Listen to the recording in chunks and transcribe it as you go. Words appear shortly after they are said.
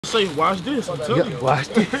Say, watch this. I'm telling you. Watch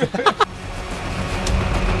this. Big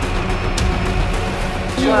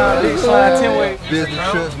slide 10-way.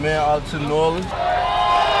 Business trips, man, out to New Orleans.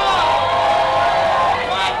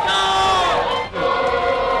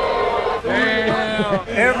 Damn.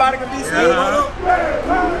 Everybody can be seen.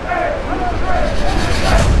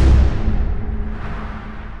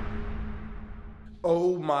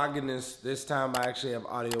 Oh my goodness, this time I actually have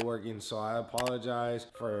audio working, so I apologize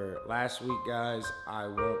for last week, guys. I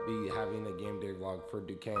won't be having a game day vlog for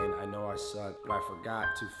Duquesne. I know I suck, but I forgot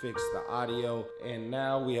to fix the audio, and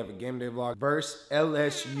now we have a game day vlog versus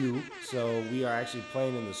LSU. So we are actually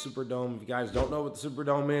playing in the Superdome. If you guys don't know what the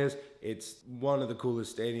Superdome is, it's one of the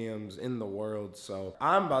coolest stadiums in the world. So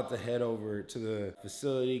I'm about to head over to the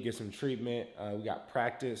facility, get some treatment. We got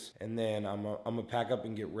practice, and then I'm gonna pack up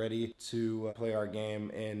and get ready to play our game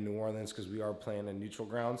in New Orleans because we are playing in neutral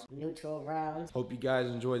grounds. Hope you guys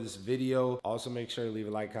enjoy this video. Also, make sure to leave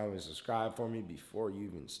a like, comment, and subscribe for me before you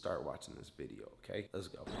even start watching this video, okay? Let's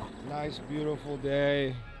go. Nice, beautiful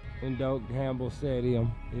day in Doak Campbell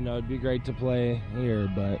Stadium. You know, it'd be great to play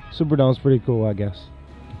here, but Superdome's pretty cool, I guess.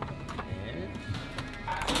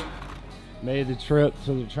 Made the trip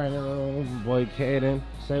to the training room. Boy, Caden.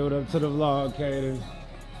 Say what up to the vlog, Caden.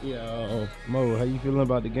 Yo, Mo, how you feeling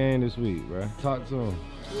about the game this week, bro? Talk to him.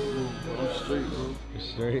 I'm straight, bro.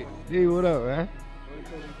 Straight. D, what up, man?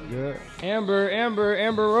 Good. Amber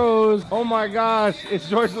Rose. Oh my gosh, it's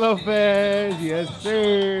George Lopez. Yes,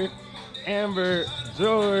 sir. Amber,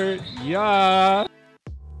 George, yeah.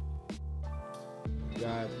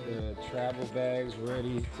 Got the travel bags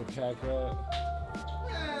ready to pack up.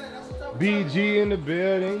 BG in the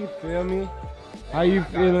building, you feel me? How you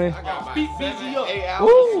feeling? I got beat BG up. 8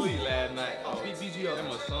 hours of sleep last night. Beat BG up. That's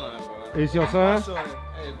my son, bro. It's your son?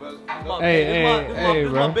 Hey, bro. Hey,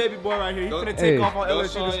 bro. My baby boy right here. He finna take off on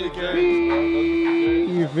LSU this weekend.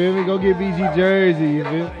 You feel me? Go get BG jersey, you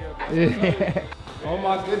feel me? Oh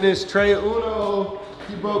my goodness, Trey Uno.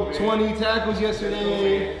 He broke 20 tackles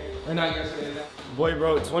yesterday. Or not yesterday. Boy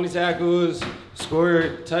broke 20 tackles,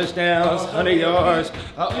 scored touchdowns, 100 yards.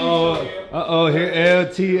 Here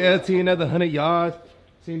LT, another 100 yards.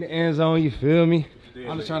 Seen the end zone, you feel me?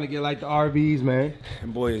 I'm just trying to get like the RBs, man.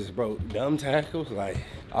 And boys broke dumb tackles. Like,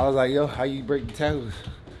 I was like, yo, how you break the tackles?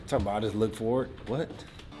 Talking about I just look for it. What?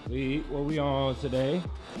 What we on today?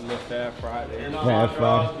 Fat Friday. Fat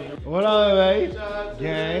Friday. What up, man?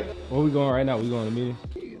 Gang. Where we going right now? We going to meeting?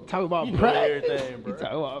 Talk about practice. Everything, bro.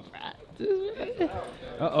 Talk about practice.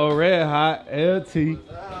 Red hot LT.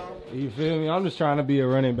 You feel me? I'm just trying to be a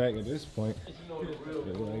running back at this point.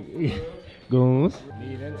 Goons.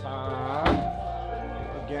 Meeting time.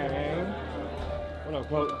 Gang. What up,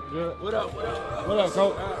 coach? Good. What up? What up,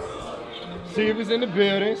 coach? Receivers in the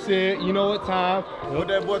building. Said, you know what time? What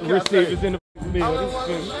that boy Receivers in the building.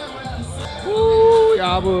 Woo,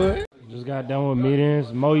 y'all boy. Just got done with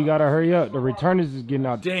meetings. Mo, you gotta hurry up. The returners is getting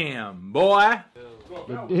out. Damn, boy.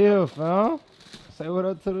 Good deal, fam. Say what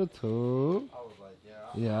up to the tube.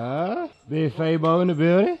 Yeah. Big Fabo in the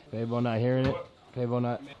building. Fabo not hearing it. Fabo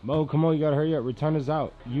not. Mo, come on, you gotta hurry up. Returners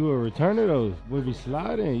out. You a returner though. We'll be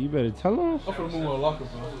sliding. You better tell them. I'm gonna move on locker,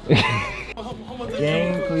 bro.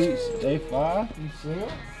 Gang cleats. Day 5. You see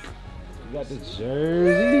it? You got the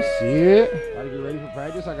jersey. You see it? Gotta get ready for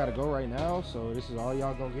practice. I gotta go right now. So this is all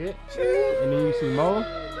y'all gonna get. And then you see Mo.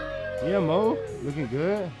 Yeah, Mo, looking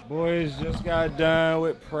good. Boys just got done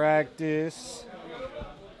with practice.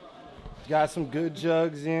 Got some good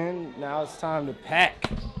jugs in. Now it's time to pack.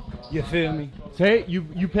 You feel me? Tate,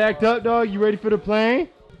 you packed up, dog? You ready for the plane?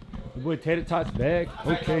 Your boy Tater Tot's back.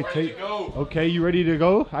 Okay, Tate. Okay, you ready to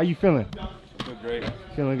go? How you feeling? Feel great.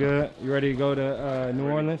 Feeling good? You ready to go to New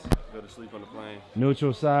Orleans? Go to sleep on the plane.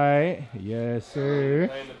 Neutral side. Yes, sir.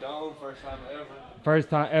 Playing the dome, first time ever. First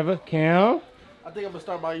time ever. Cam? I think I'm gonna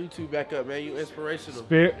start my YouTube back up, man. You inspirational.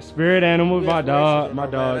 Spirit animal, my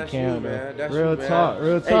dog Cam, man. That's real you, talk,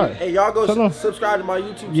 real talk. Hey, y'all go subscribe to my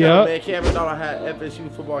YouTube channel, man. Cam and I had FSU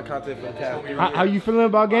football content for the past 3 years. How you feeling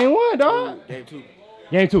about game 1, dog? Game 2.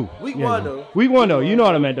 Game 2. Week 1 though. Week 1 though. You know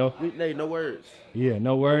what I meant though. Hey, no words. Yeah,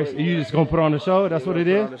 no words. You just gonna put on the show? That's what it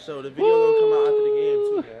is? On the show. The video gonna come out after the game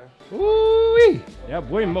too, man. Woo-wee. Yeah,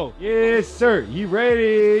 boy Mo. Yes, sir. You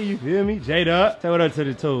ready? You feel me? Jade up. Say what up to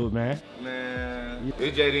the tube, man. Man,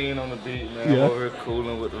 it's JD on the beat, man. Yeah. I'm over here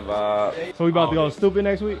cooling with the vibe. So we about to go stupid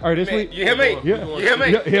next week? Or this week? You hear me? Yeah. You hear me?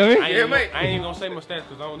 You hear me? You hear me? I ain't gonna say my stats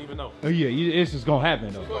because I don't even know. Oh yeah, it's just gonna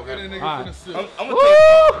happen though.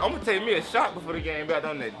 I'm gonna take me a shot before the game back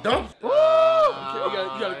on that dump.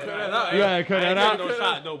 gotta cut that out. You gotta cut that out. No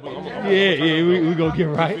shot, no, but Yeah, we gonna get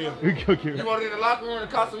right. We gonna get You right. want it in the locker room in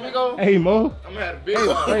Casamigos? Hey, Mo. I'm gonna have a big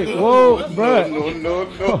one. Hey, whoa, bro. No.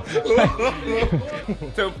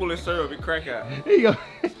 Tell him pull his shirt up and crack out.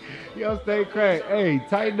 Yo, stay crack. Hey,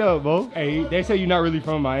 tighten up, Mo. Hey, they say you're not really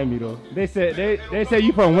from Miami though. They say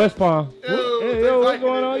you from West Palm. Yo, what's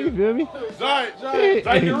going on? You feel me?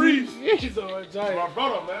 Giant Reese. He's a giant. My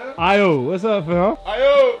brother, man. Ayo, what's up, fam?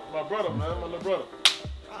 Ayo, my brother, man. My little brother.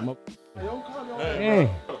 Hey.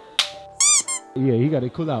 Yeah, he got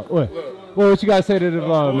it cool out. What you gotta say to the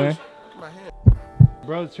vlog, man?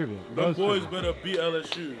 Bro's tripping. The boys better beat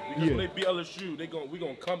LSU because when they beat LSU, we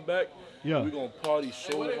gonna come back. Yeah. We gonna party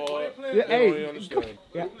so hard. Yeah, hey.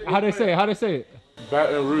 Yeah. How they say it?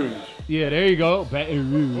 Baton Rouge. Yeah, there you go.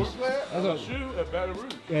 Baton Rouge. LSU at Baton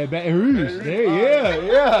Rouge. Yeah, Baton Rouge. There,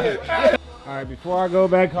 yeah. All right, before I go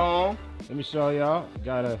back home, let me show y'all.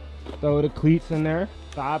 Gotta throw the cleats in there,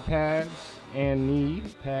 thigh pads and knee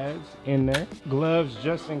pads in there. Gloves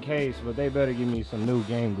just in case, but they better give me some new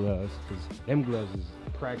game gloves because them gloves is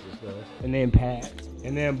practice gloves. And then pads.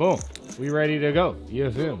 And then boom, we ready to go.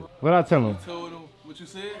 You feel me? What I tell them? Told him what you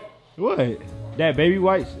said? What? That baby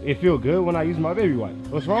wipes, it feel good when I use my baby wipes.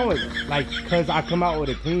 What's wrong with it? Like, cause I come out with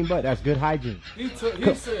a clean butt, that's good hygiene. He said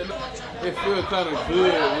it feels kind of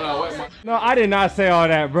good when I wipe my... No, I did not say all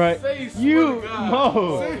that, bro. You,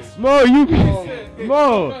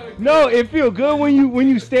 Mo, no, it feel good when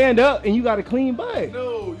you stand up and you got a clean butt.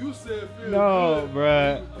 No, you said feel No, good.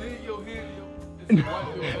 bro. Dig your hand in your...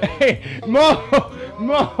 wipe your hand. Hey,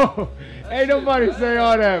 Mo. Ain't nobody say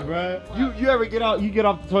all that, bro. You ever get off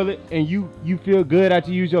the toilet and you feel good after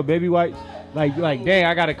you use your baby wipes? Like dang,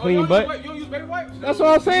 I got a clean butt. You don't use baby wipes? That's what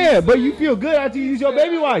I'm saying. But you feel good after you use your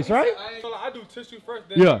baby wipes, right? I do tissue first,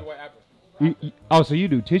 then Yeah. baby wipe after. Oh, so you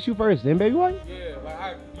do tissue first, then baby wipe? Yeah, like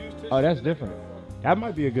I use tissue. Oh, that's different. That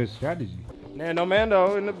might be a good strategy. Nando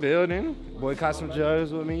Mando in the building. Boy caught some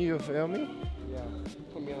jugs with me, you feel me?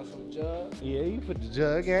 Put me on some jug. Yeah, you put the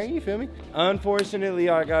jug in, you feel me? Unfortunately,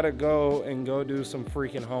 I gotta go do some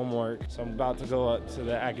freaking homework. So I'm about to go up to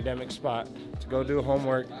the academic spot to go do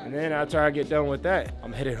homework. And then after I get done with that,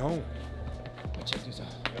 I'm headed home. Check this out.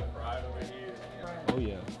 Oh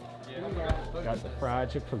yeah. Got the fried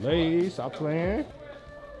Chick-fil-A, stop playing.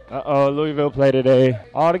 Uh-oh, Louisville play today.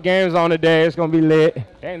 All the games on today, it's gonna be lit.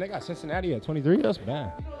 Dang, they got Cincinnati at 23, that's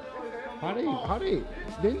bad. How they,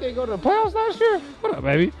 didn't they go to the playoffs last year? What up,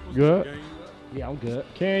 baby? Good? Yeah, I'm good.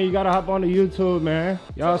 Ken, you gotta hop on the YouTube, man.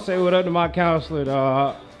 Y'all say what up to my counselor,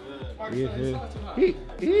 dog. Oh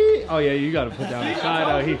yeah, you gotta put down the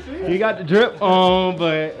side though. He got the drip on,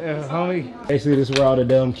 but homie. Basically, this is where all the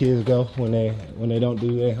dumb kids go when they don't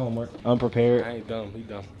do their homework. Unprepared. I ain't dumb, he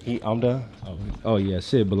dumb. I'm done. Oh yeah,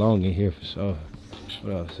 Sid belong in here for sure.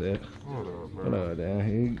 What up, Sid? What up, bro? What up,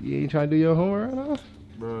 Dan? You ain't trying to do your homework right now?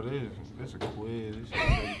 Bro, this a quiz. This shit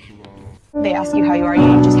take too long. They ask you how you are,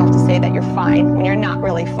 you just have to say that you're fine when you're not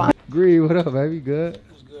really fine. Gree, what up, baby? Good?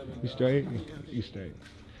 You straight? You straight.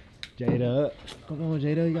 Jada, come on,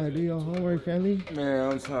 Jada, you gotta do your homework, family.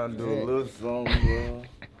 Man, I'm trying to do a little something, bro.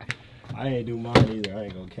 I ain't do mine either. I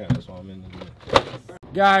ain't gonna count. That's why I'm in the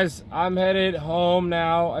Guys, I'm headed home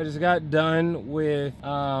now. I just got done with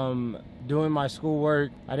doing my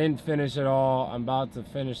schoolwork. I didn't finish it all. I'm about to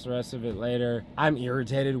finish the rest of it later. I'm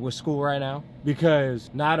irritated with school right now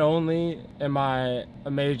because not only am I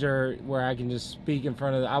a major where I can just speak in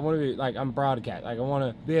front of I want to be like, I'm broadcast. Like I want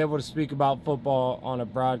to be able to speak about football on a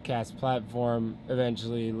broadcast platform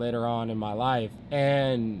eventually later on in my life.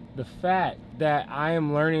 And the fact that I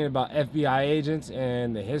am learning about FBI agents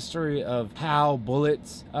and the history of how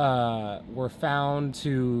bullets were found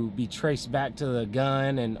to be traced back to the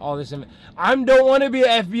gun and all this. I don't want to be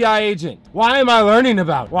an FBI agent. Why am I learning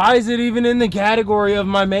about it? Why is it even in the category of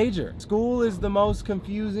my major? School is the most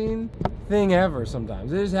confusing thing ever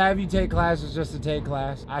sometimes. They just have you take classes just to take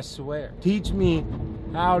class. I swear. Teach me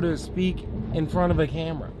how to speak in front of a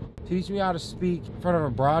camera. Teach me how to speak in front of a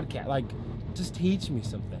broadcast. Like, just teach me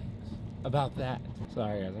some things about that.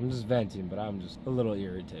 Sorry guys, I'm just venting, but I'm just a little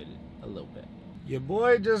irritated, a little bit. Your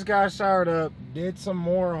boy just got showered up, did some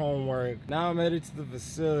more homework. Now I'm headed to the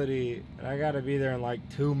facility and I gotta be there in like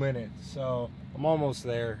 2 minutes. So I'm almost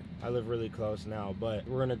there. I live really close now, but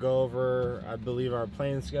we're gonna go over, I believe, our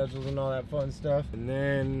playing schedules and all that fun stuff. And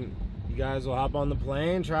then You guys will hop on the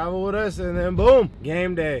plane, travel with us, and then boom,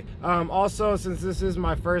 game day. Also, since this is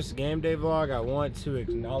my first game day vlog, I want to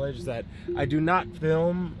acknowledge that I do not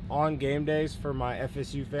film on game days for my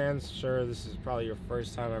FSU fans. Sure, this is probably your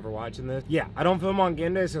first time ever watching this. Yeah, I don't film on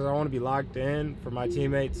game days because I want to be locked in for my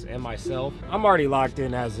teammates and myself. I'm already locked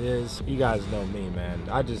in as is. You guys know me, man.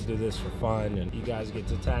 I just do this for fun, and you guys get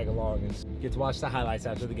to tag along and get to watch the highlights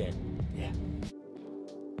after the game. Yeah.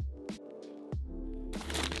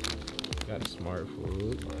 Got a smart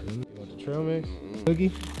food. You want the trail mix?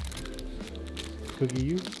 Cookie? Cookie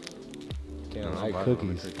you? Can't like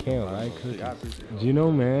cookies. Can't like cookies. Gino,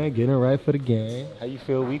 man, getting right for the game. How you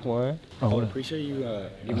feel week 1? I would appreciate you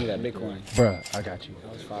giving me that Bitcoin. Bruh, I got you.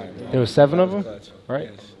 That was fire. There was 7 of them, right?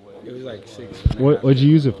 Yes. It was like 6. What'd you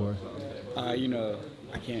use it for? You know,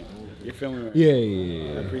 I can't. You're filming right?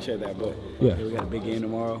 Yeah. I appreciate that, but yeah, we got a big game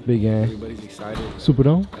tomorrow. Big game. Everybody's excited.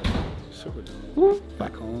 Superdome? Superdome.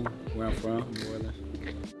 Back home, where I'm from, New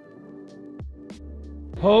Orleans.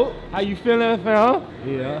 Hope, how you feeling, fam?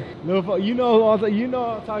 Yeah. Lil Fo, you know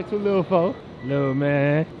I'll talk to Lil Fo. Lil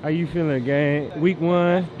man, how you feeling, game? Week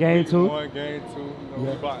 1, game 2? Week 1, game 2. You know,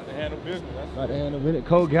 we about to handle business. About to handle business.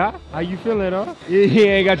 Cold guy, how you feeling, huh? He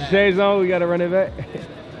ain't got your shades on, we gotta run it back.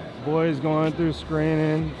 Boys going through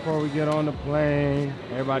screening before we get on the plane.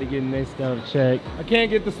 Everybody getting their stuff checked. I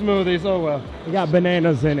can't get the smoothies, oh well. We got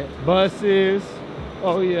bananas in it. Buses,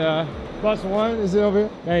 oh yeah. Bus 1, is it over here?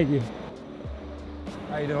 Thank you.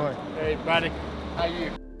 How you doing? Hey, buddy. How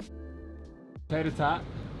you? Say the top.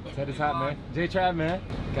 Say the top, man. J-Trap, man.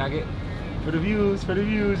 Got it. For the views,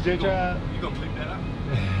 J-Trap. You gonna click that out?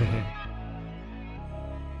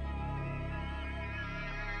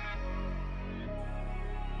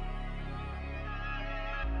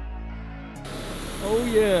 Oh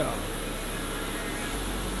yeah.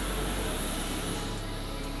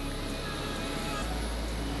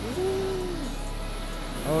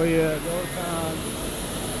 Oh yeah, go time.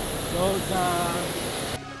 Go time.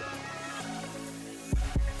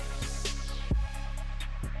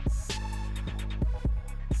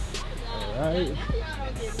 Alright.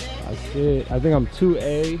 That's it. I think I'm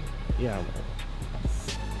 2A. Yeah.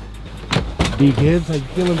 D Gibbs, how you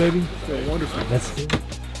feeling, baby? Feel wonderful. That's it.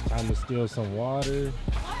 Time to steal some water.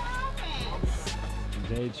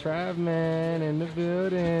 J-Trap, man, in the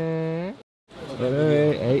building.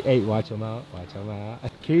 Hey, watch him out. Watch him out.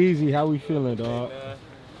 Keezy, how we feeling, dog?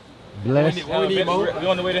 Blessed. We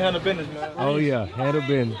on the way to handle business, man. Oh yeah, handle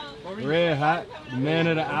business. Red hot, man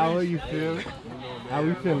of the hour. You feel it? How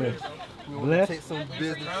we feeling? We want to Blessed. take some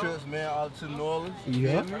business trips, man, out to New Orleans.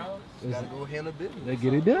 Yeah. Gotta go handle business. They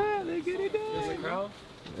get it done. They get it done.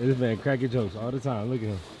 This man cracking jokes all the time. Look at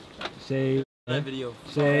him. Shade. That video.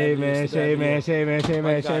 Shade, man. Shade, man. Shade, man. Shade,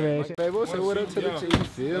 man. Shade, man. Baby, we'll say what up to the team. You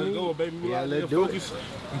feel Let's me? go, baby. We Yeah, out let's there do focus.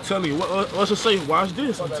 I'm telling you, what's to say? Watch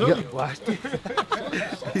this. I'm telling you. Watch this.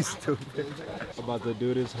 He's stupid. About to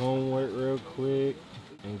do this homework real quick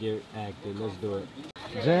and get active. Let's do it.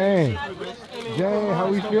 Jane, how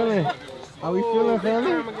we feeling? How we feeling,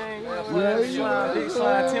 family? Yeah. Big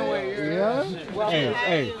slide 10 way. Yeah.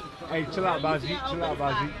 Hey, chill out, Baji. Chill out,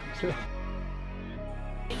 Baji.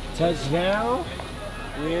 Touchdown.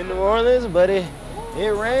 We in New Orleans, buddy.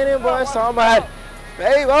 It raining, boy. So I'm about,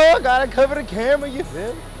 babe, oh, I gotta cover the camera. You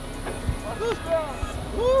feel me?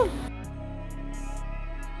 Woo.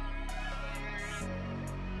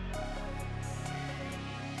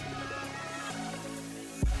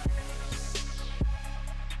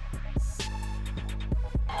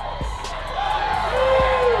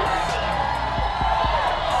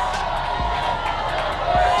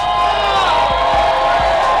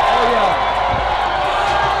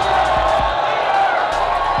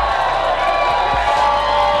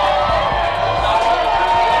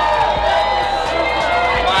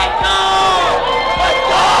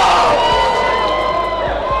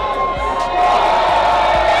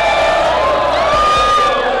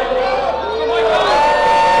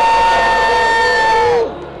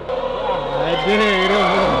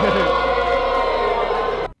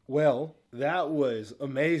 Well, that was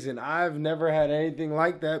amazing. I've never had anything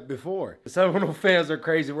like that before. The Seminole fans are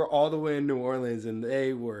crazy. We're all the way in New Orleans and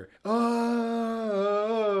they were,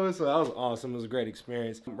 oh, so that was awesome. It was a great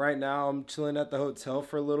experience. Right now, I'm chilling at the hotel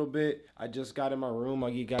for a little bit. I just got in my room. I'll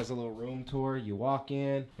give you guys a little room tour. You walk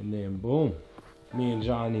in and then boom, me and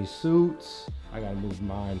Johnny's suits. I gotta move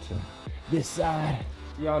mine to this side.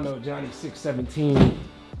 Y'all know Johnny's 6'17",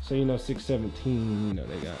 so you know 6'17", you know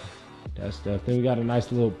they got that stuff. Then we got a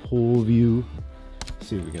nice little pool view. Let's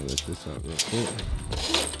see if we can lift this up real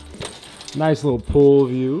quick. Nice little pool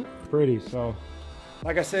view. Pretty, so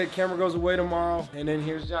Like I said, camera goes away tomorrow, and then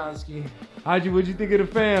here's Johnski. What'd you think of the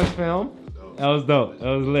fans, film? That was dope. That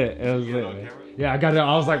was lit. That was lit, man. Yeah, I got it.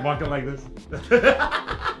 I was like walking like this.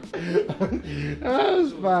 That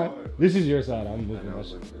was fine. This is your side. I'm looking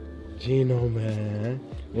at Gino, man.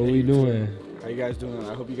 What we doing? How you guys doing?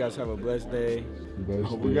 I hope you guys have a blessed day. I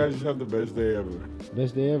hope you guys just have the best day ever.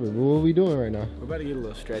 Best day ever. What are we doing right now? We're about to get a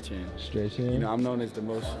little stretch in. Stretch in? You know, I'm known as the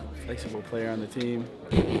most flexible player on the team.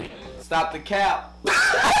 Stop the cap.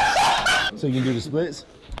 So you can do the splits?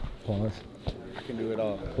 Pause. I can do it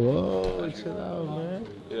all. Whoa, chill out, man.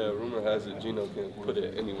 Yeah, rumor has it Gino can put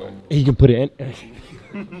it anywhere. He can put it in.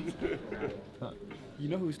 You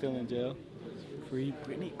know who's still in jail? Free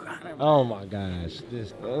Brittany Griner. Oh my gosh.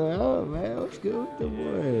 Oh man, what's good with the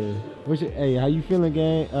boy? Hey, how you feeling,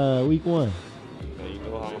 gang? Week 1. You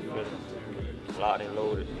know how I'm feeling. Locked and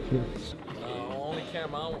loaded. Only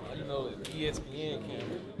camera, you know, ESPN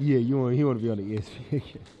camera. Yeah, he want to be on the ESPN.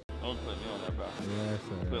 Don't put me on that, bro. Yeah,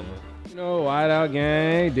 sir. You know, White Out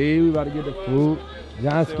gang, dude. We about to get the food.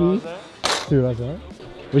 Johnski. See what I said?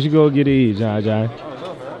 What you go get to eat, John? I don't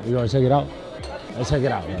know, man. You gonna check it out? Let's check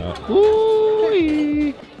it out, man.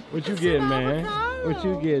 Woo-wee. What you getting, man? What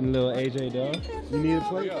you getting, little AJ dog? You need a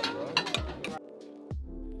plate?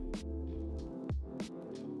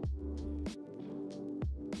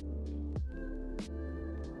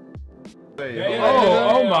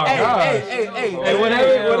 Oh my God! Hey,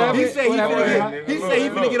 whatever. He said he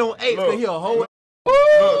finna get on 8 because he a whole.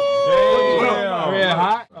 Red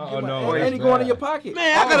hot? Oh no! And he going in your pocket.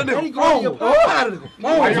 Man, I got a nigga phone. In your pocket.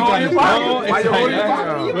 Why you on your pocket? Why you on your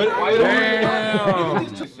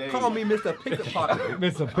pocket? Call me Mr. Picket Pocket.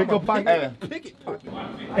 Mr. Pickle Pocket. Picket Pocket.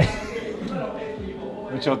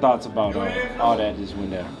 What's your thoughts about all that just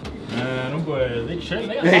went down? Man, them boys, they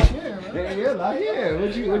got locked here.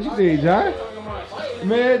 What you think, Josh?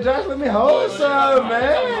 Man, Josh, let me hold some,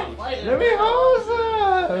 man. Let me hold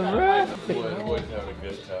some, man. Boys having a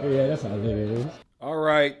good time. Yeah, that's how it is. All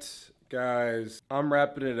right, guys, I'm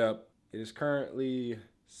wrapping it up. It is currently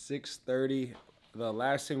 6:30. The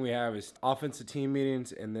last thing we have is offensive team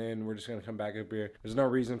meetings, and then we're just going to come back up here. There's no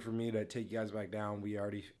reason for me to take you guys back down. We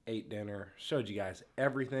already ate dinner, showed you guys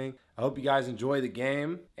everything. I hope you guys enjoy the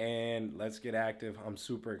game, and let's get active. I'm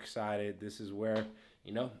super excited. This is where,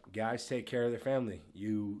 you know, guys take care of their family.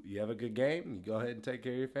 You have a good game, you go ahead and take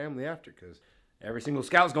care of your family after, because every single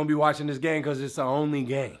scout's going to be watching this game because it's the only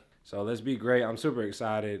game. So let's be great. I'm super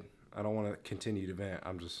excited. I don't want to continue to vent.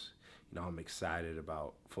 I'm just... You know, I'm excited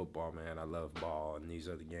about football, man. I love ball, and these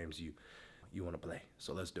are the games you want to play.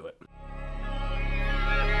 So let's do it.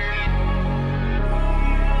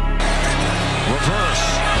 Reverse.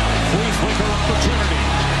 Free flicker opportunity.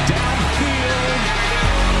 Downfield.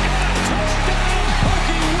 Touchdown,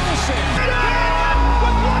 Pokey Wilson. Yeah!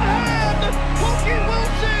 With one hand, Pokey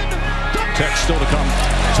Wilson. Text still to come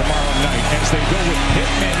tomorrow night as they go with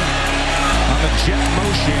Pittman on the jet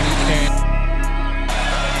motion. And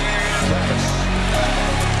Travis.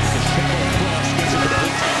 The shallow cross gets it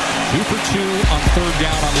complete. 2 for 2 on 3rd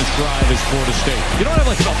down on this drive is Florida State. You know what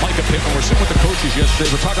I like about Mycah Pittman? We're sitting with the coaches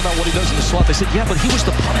yesterday. We're talking about what he does in the slot. They said, yeah, but he was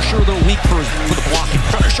the punisher of the week for the blocking.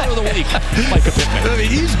 Punisher of the week, Mycah Pittman. I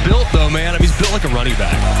mean, he's built, though, man. I mean, he's built like a running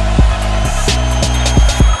back.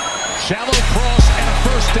 Shallow cross and a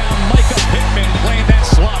 1st down. Mycah Pittman playing that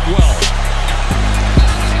slot well.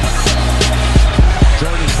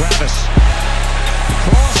 Jordan Travis.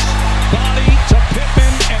 Cross, body to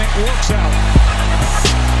Pittman, and it works out.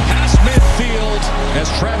 Past midfield as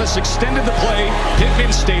Travis extended the play.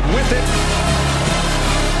 Pittman stayed with it.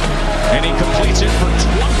 And he completes it for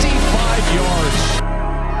 25 yards.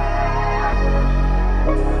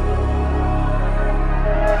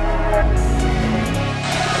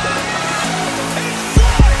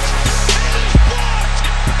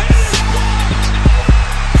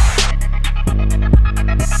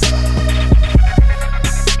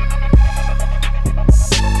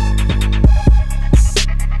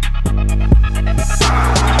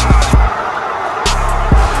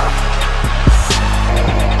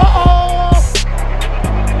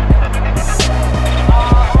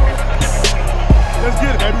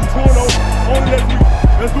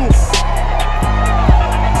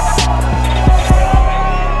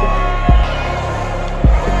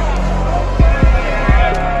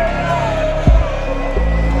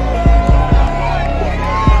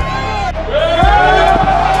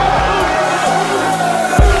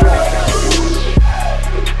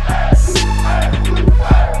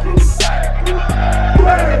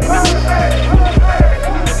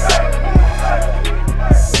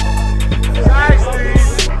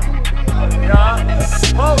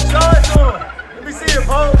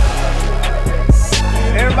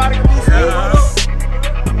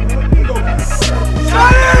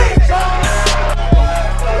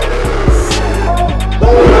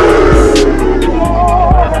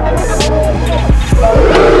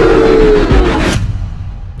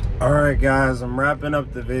 wrapping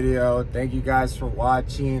up the video. Thank you guys for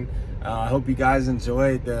watching. I hope you guys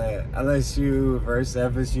enjoyed the LSU versus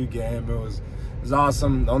FSU game. It was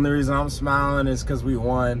awesome. The only reason I'm smiling is because we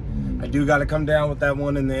won. I do got to come down with that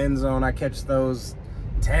one in the end zone. I catch those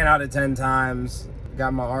 10 out of 10 times.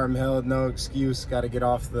 Got my arm held, no excuse. Got to get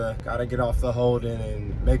off the holding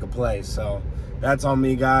and make a play. So that's on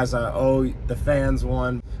me, guys. I owe the fans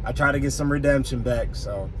one. I try to get some redemption back.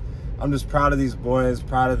 So I'm just proud of these boys,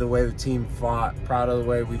 proud of the way the team fought, proud of the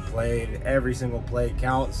way we played. Every single play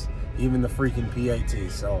counts, even the freaking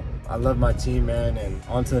PAT. So I love my team, man, and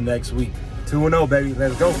on to the next week. 2-0, baby.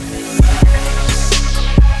 Let's go.